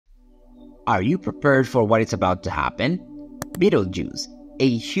Are you prepared for what is about to happen? Betelgeuse, a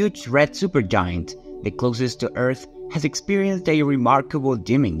huge red supergiant, the closest to Earth, has experienced a remarkable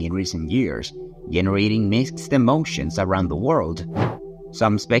dimming in recent years, generating mixed emotions around the world.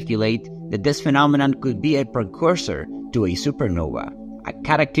 Some speculate that this phenomenon could be a precursor to a supernova, a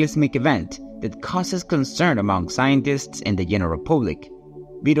cataclysmic event that causes concern among scientists and the general public.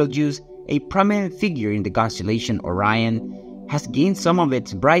 Betelgeuse, a prominent figure in the constellation Orion, has gained some of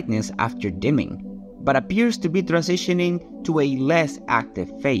its brightness after dimming, but appears to be transitioning to a less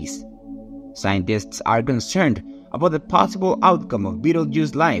active phase. Scientists are concerned about the possible outcome of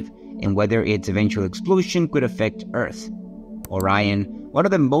Betelgeuse's life and whether its eventual explosion could affect Earth. Orion, one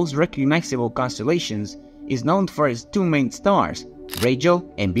of the most recognizable constellations, is known for its two main stars, Rigel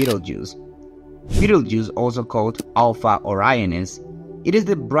and Betelgeuse. Betelgeuse, also called Alpha Orionis, it is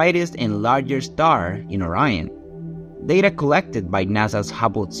the brightest and largest star in Orion. Data collected by NASA's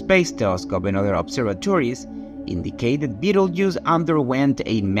Hubble Space Telescope and other observatories indicate that Betelgeuse underwent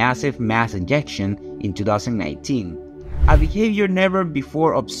a massive mass ejection in 2019, a behavior never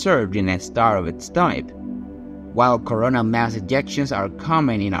before observed in a star of its type. While coronal mass ejections are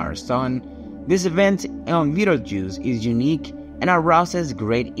common in our Sun, this event on Betelgeuse is unique and arouses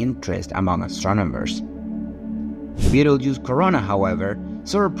great interest among astronomers. Betelgeuse corona, however,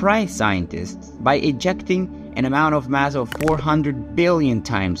 surprised scientists by ejecting an amount of mass of 400 billion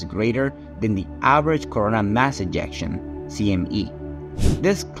times greater than the average coronal mass ejection, CME.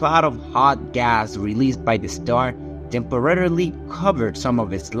 This cloud of hot gas released by the star temporarily covered some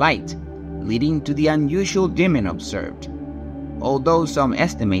of its light, leading to the unusual dimming observed. Although some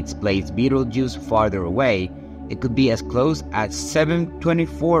estimates place Betelgeuse farther away, it could be as close as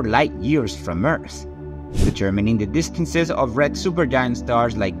 724 light-years from Earth. Determining the distances of red supergiant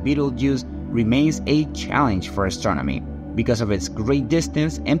stars like Betelgeuse remains a challenge for astronomy because of its great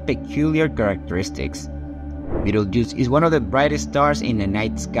distance and peculiar characteristics. Betelgeuse is one of the brightest stars in the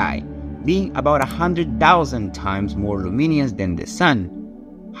night sky, being about 100,000 times more luminous than the Sun.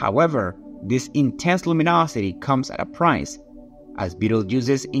 However, this intense luminosity comes at a price, as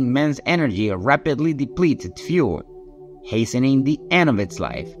Betelgeuse's immense energy rapidly depletes its fuel, hastening the end of its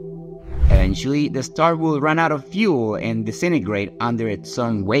life. Eventually, the star will run out of fuel and disintegrate under its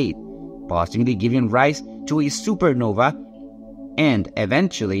Sun's weight, possibly giving rise to a supernova and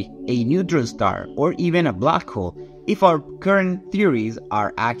eventually a neutron star or even a black hole if our current theories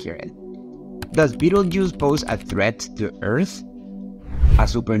are accurate. Does Betelgeuse pose a threat to Earth? A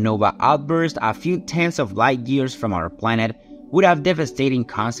supernova outburst a few tenths of light years from our planet would have devastating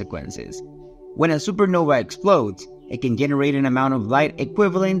consequences. When a supernova explodes, it can generate an amount of light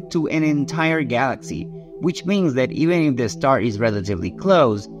equivalent to an entire galaxy, which means that even if the star is relatively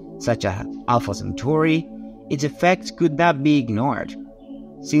close, such as Alpha Centauri, its effects could not be ignored.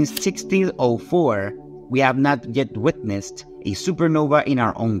 Since 1604, we have not yet witnessed a supernova in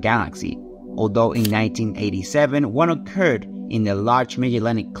our own galaxy, although in 1987 one occurred in the Large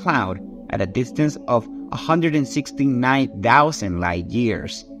Magellanic Cloud at a distance of 169,000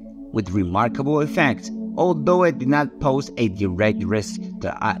 light-years, with remarkable effects, although it did not pose a direct risk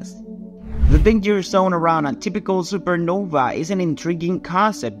to us. The danger zone around a typical supernova is an intriguing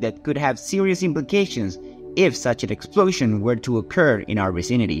concept that could have serious implications if such an explosion were to occur in our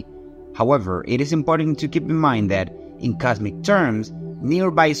vicinity. However, it is important to keep in mind that, in cosmic terms,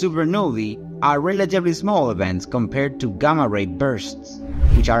 nearby supernovae are relatively small events compared to gamma-ray bursts,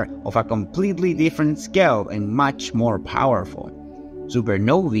 which are of a completely different scale and much more powerful.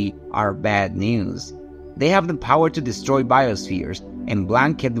 Supernovae are bad news. They have the power to destroy biospheres and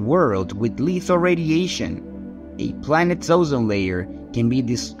blanket the world with lethal radiation. A planet's ozone layer can be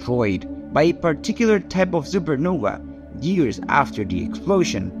destroyed by a particular type of supernova years after the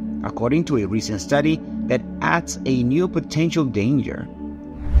explosion, according to a recent study that adds a new potential danger.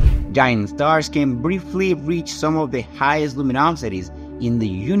 Giant stars can briefly reach some of the highest luminosities in the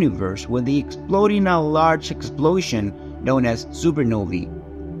universe when they explode in a large explosion known as supernovae.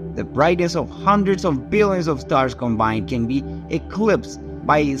 The brightness of hundreds of billions of stars combined can be eclipsed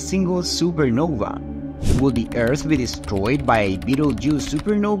by a single supernova. Will the Earth be destroyed by a Betelgeuse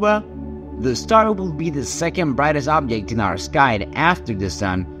supernova? The star will be the second brightest object in our sky after the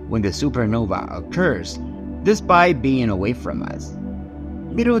Sun when the supernova occurs, despite being away from us.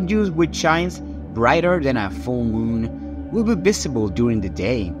 Betelgeuse, which shines brighter than a full moon, will be visible during the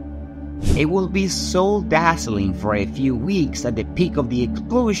day. It will be so dazzling for a few weeks at the peak of the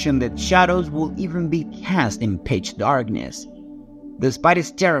explosion that shadows will even be cast in pitch darkness. Despite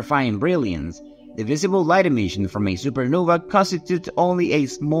its terrifying brilliance, the visible light emission from a supernova constitutes only a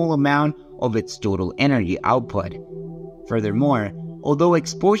small amount of its total energy output. Furthermore, Although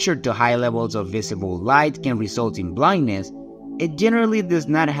exposure to high levels of visible light can result in blindness, it generally does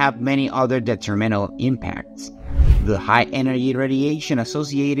not have many other detrimental impacts. The high-energy radiation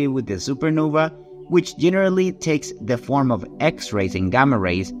associated with the supernova, which generally takes the form of X-rays and gamma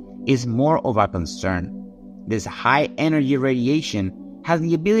rays, is more of a concern. This high-energy radiation has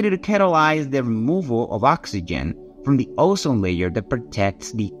the ability to catalyze the removal of oxygen from the ozone layer that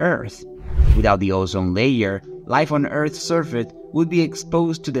protects the Earth. Without the ozone layer, life on Earth's surface would be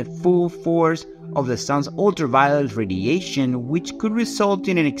exposed to the full force of the sun's ultraviolet radiation, which could result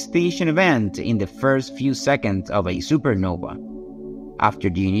in an extinction event in the first few seconds of a supernova. After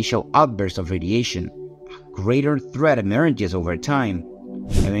the initial outburst of radiation, a greater threat emerges over time.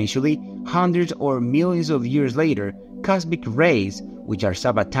 Eventually, hundreds or millions of years later, cosmic rays, which are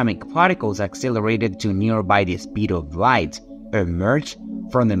subatomic particles accelerated to nearby the speed of light, emerge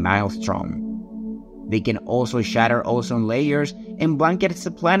from the maelstrom. They can also shatter ozone layers and blanket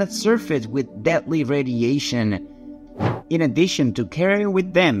the planet's surface with deadly radiation, in addition to carrying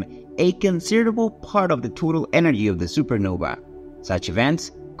with them a considerable part of the total energy of the supernova. Such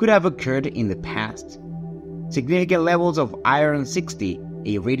events could have occurred in the past. Significant levels of iron-60,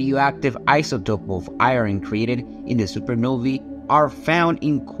 a radioactive isotope of iron created in the supernovae, are found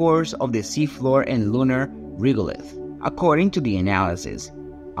in cores of the seafloor and lunar regolith. According to the analysis,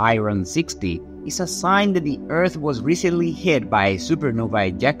 iron-60 is a sign that the Earth was recently hit by a supernova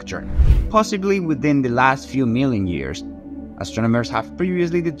ejector, possibly within the last few million years. Astronomers have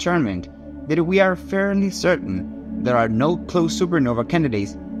previously determined that we are fairly certain there are no close supernova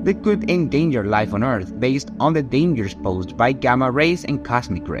candidates that could endanger life on Earth based on the dangers posed by gamma rays and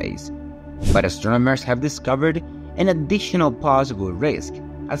cosmic rays. But astronomers have discovered an additional possible risk.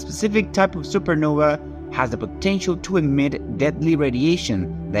 A specific type of supernova has the potential to emit deadly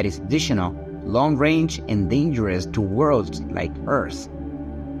radiation that is additional, long-range, and dangerous to worlds like Earth.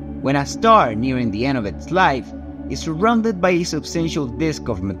 When a star nearing the end of its life is surrounded by a substantial disk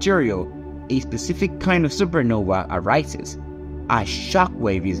of material, a specific kind of supernova arises. A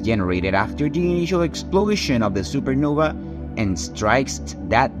shockwave is generated after the initial explosion of the supernova and strikes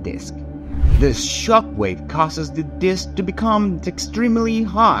that disk. This shockwave causes the disk to become extremely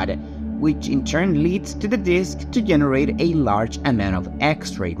hot, which in turn leads to the disk to generate a large amount of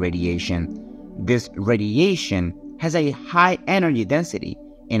X-ray radiation. This radiation has a high energy density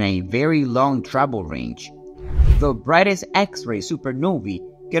and a very long travel range. The brightest X-ray supernovae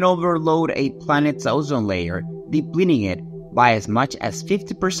can overload a planet's ozone layer, depleting it by as much as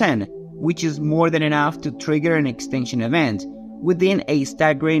 50%, which is more than enough to trigger an extinction event within a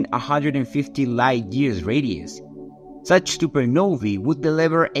staggering 150 light-years radius. Such supernovae would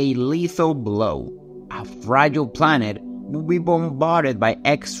deliver a lethal blow. A fragile planet would be bombarded by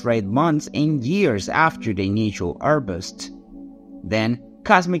X-ray months and years after the initial outburst. Then,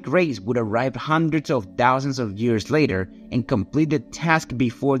 cosmic rays would arrive hundreds of thousands of years later and complete the task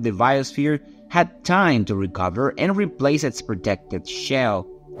before the biosphere had time to recover and replace its protected shell.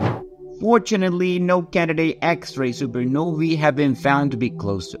 Fortunately, no candidate X-ray supernovae have been found to be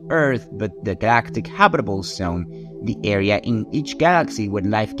close to Earth, but the galactic habitable zone, the area in each galaxy where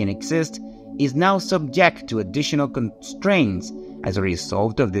life can exist, is now subject to additional constraints as a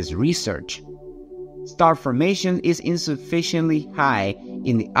result of this research. Star formation is insufficiently high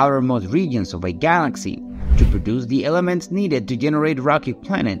in the outermost regions of a galaxy to produce the elements needed to generate rocky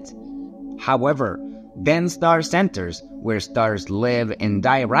planets. However, dense star centers, where stars live and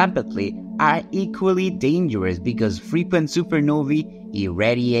die rapidly, are equally dangerous because frequent supernovae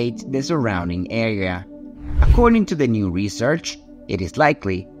irradiate the surrounding area. According to the new research, it is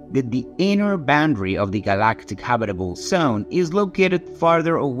likely that the inner boundary of the galactic habitable zone is located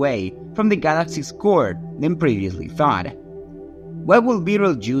farther away from the galaxy's core than previously thought. What will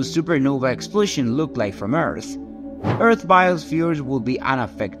Betelgeuse supernova explosion look like from Earth? Earth biospheres will be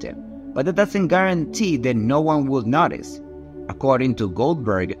unaffected, but that doesn't guarantee that no one will notice. According to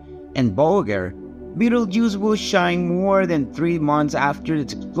Goldberg and Bolger, Betelgeuse will shine more than 3 months after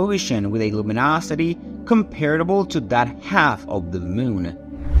its explosion with a luminosity comparable to that half of the Moon,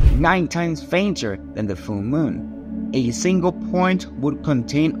 9 times fainter than the full Moon. A single point would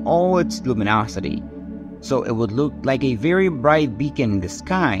contain all its luminosity, so it would look like a very bright beacon in the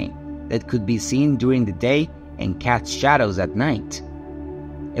sky that could be seen during the day and cast shadows at night.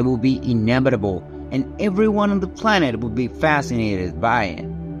 It will be inevitable, and everyone on the planet would be fascinated by it.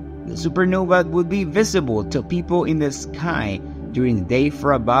 The supernova would be visible to people in the sky during the day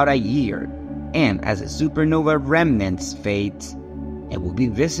for about a year, and as the supernova remnants fades, it will be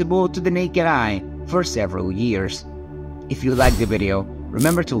visible to the naked eye for several years. If you liked the video,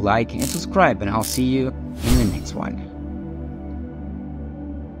 remember to like and subscribe, and I'll see you in the next one.